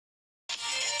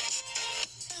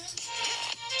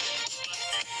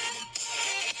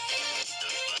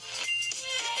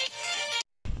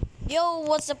Yo,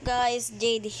 what's up guys?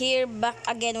 Jade here, back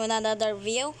again with another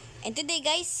video. And today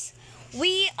guys,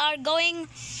 we are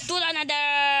going to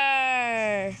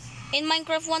another in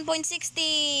Minecraft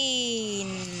 1.16.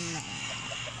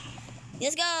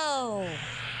 Let's go.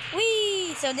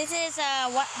 Wee! So this is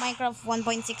what Minecraft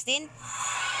 1.16.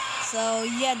 So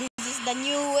yeah, this is the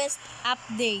newest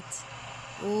update.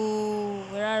 Oh,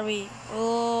 where are we?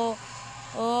 Oh.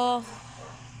 Oh!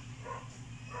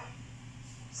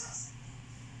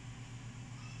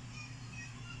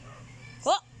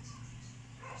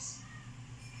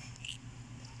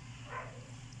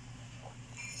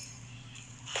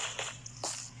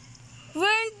 We're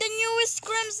in the newest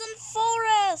Crimson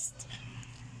Forest.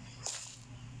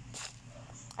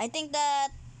 I think I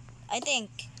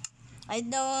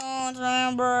don't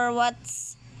remember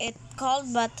what's it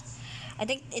called, but I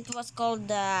think it was called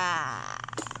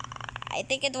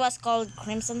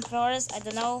Crimson Forest. I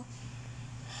don't know.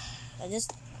 Let's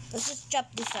just chop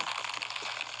this up.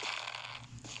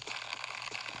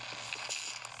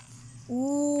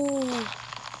 Ooh,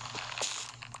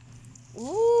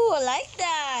 ooh, I like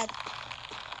that.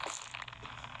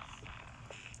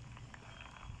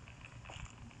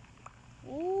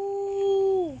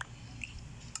 Ooh.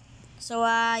 So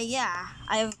yeah,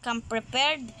 I've come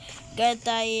prepared. Got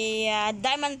a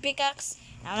diamond pickaxe.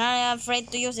 I'm not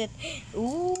afraid to use it.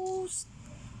 Ooh.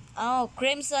 Oh,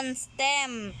 crimson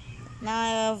stem. Now I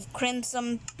have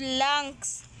crimson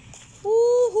planks.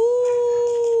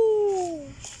 Woohoo!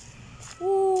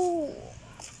 Ooh.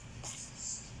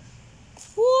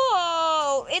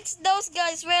 Whoa! It's those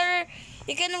guys where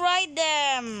you can ride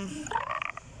them.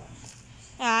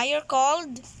 Ah, you're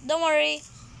cold. Don't worry.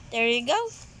 There you go.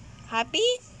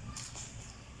 Happy?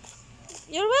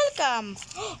 You're welcome.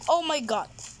 Oh my god.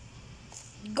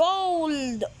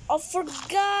 Gold.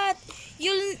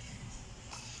 You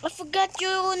I forgot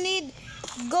you need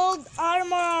gold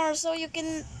armor so you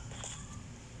can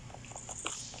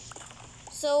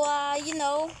you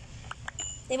know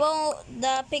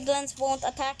the piglins won't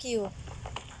attack you.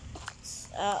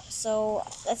 So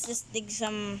let's just dig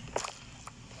some.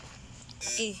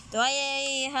 Okay, do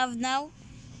I have now?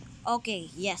 Okay,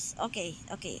 yes. Okay.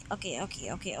 Oh,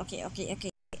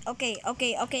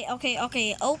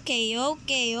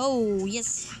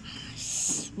 yes.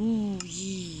 Ooh,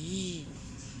 yeah.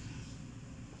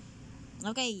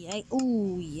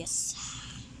 Ooh, yes.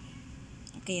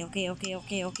 Okay.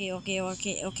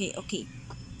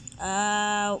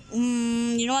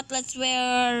 You know what? Let's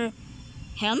wear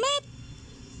helmet.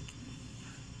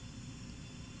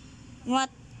 What?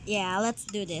 Yeah, let's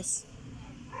do this.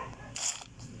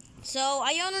 So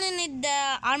I only need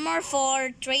the armor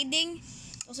for trading.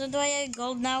 Also, do I have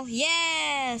gold now?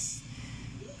 Yes.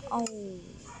 Oh.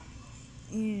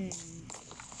 Mm.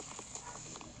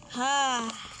 Ha.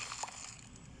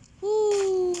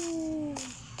 Woo.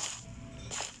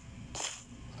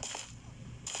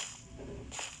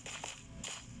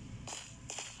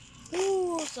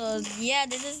 Ooh. So yeah,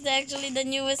 this is actually the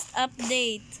newest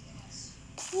update.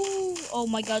 Ooh. Oh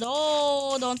my god.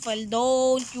 Oh, don't fall.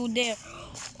 Don't you dare.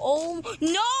 Oh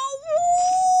no.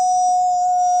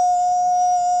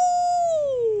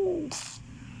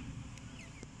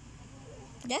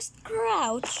 Just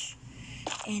crouch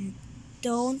and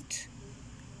don't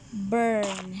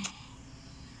burn.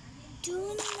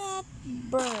 Do not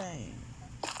burn.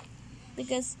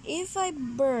 Because if I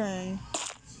burn,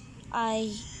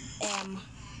 I am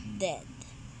dead.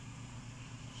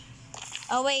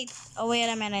 Oh wait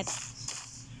a minute.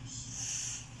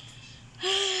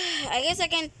 I guess I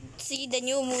can see the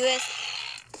new movies.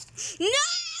 No! No!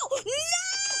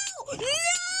 No! No!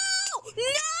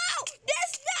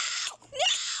 This no! No!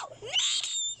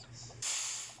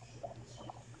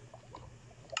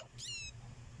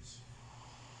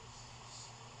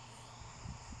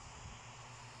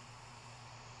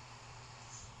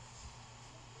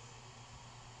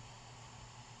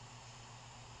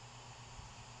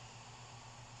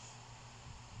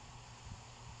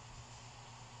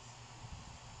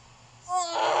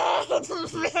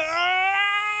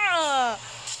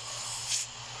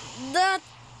 That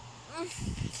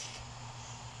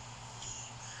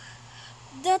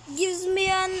that gives me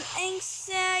an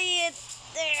anxiety.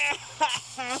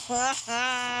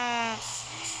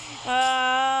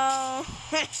 Oh.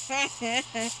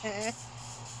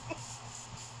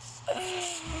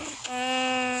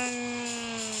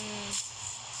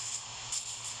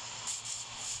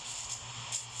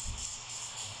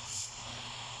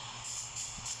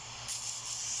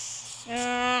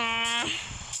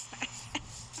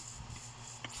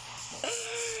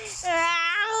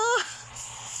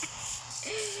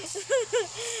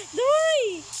 Don't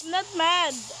worry, not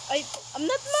mad. I'm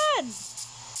not mad.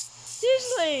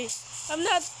 Seriously, I'm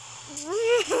not.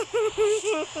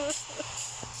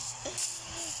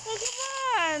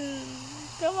 Oh,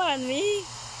 come on, me.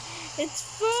 It's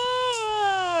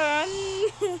fun.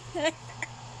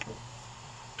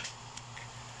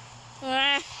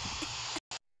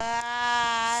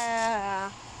 Ah,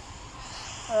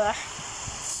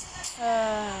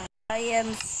 ah, I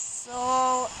am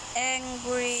so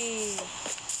angry.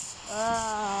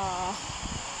 Ah.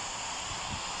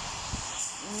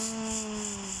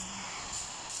 Mm.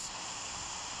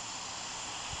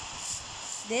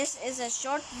 This is a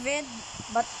short vid,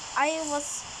 but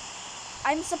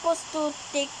I'm supposed to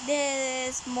take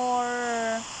this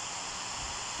more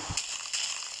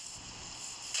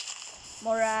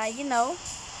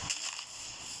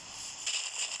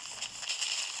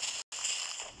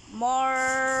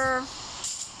more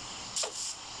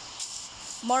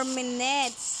more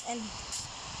minutes, and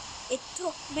it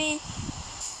took me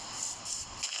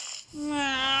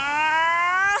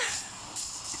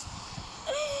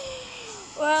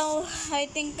well, I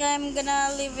think I'm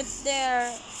gonna leave it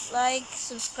there. Like,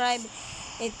 subscribe,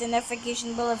 hit the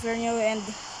notification bell if you're new, and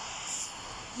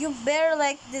you better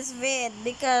like this vid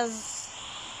because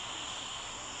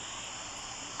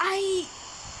I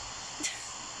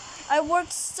I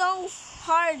worked so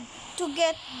hard to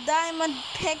get diamond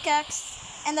pickaxe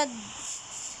and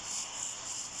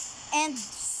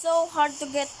so hard to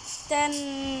get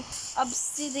 10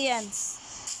 obsidians.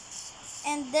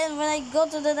 And then when I go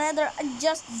to the nether, I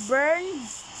just burned.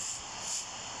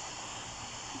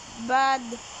 Bad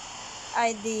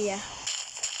idea.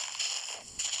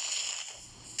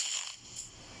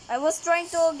 I was trying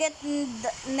to get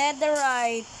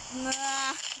netherite.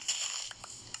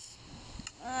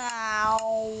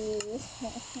 Ow.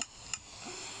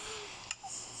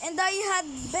 And I had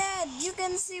bed. You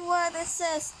can see what it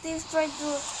says. Steve tried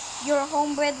to. Your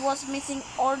home bed was missing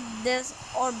or this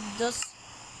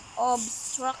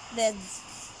obstructed.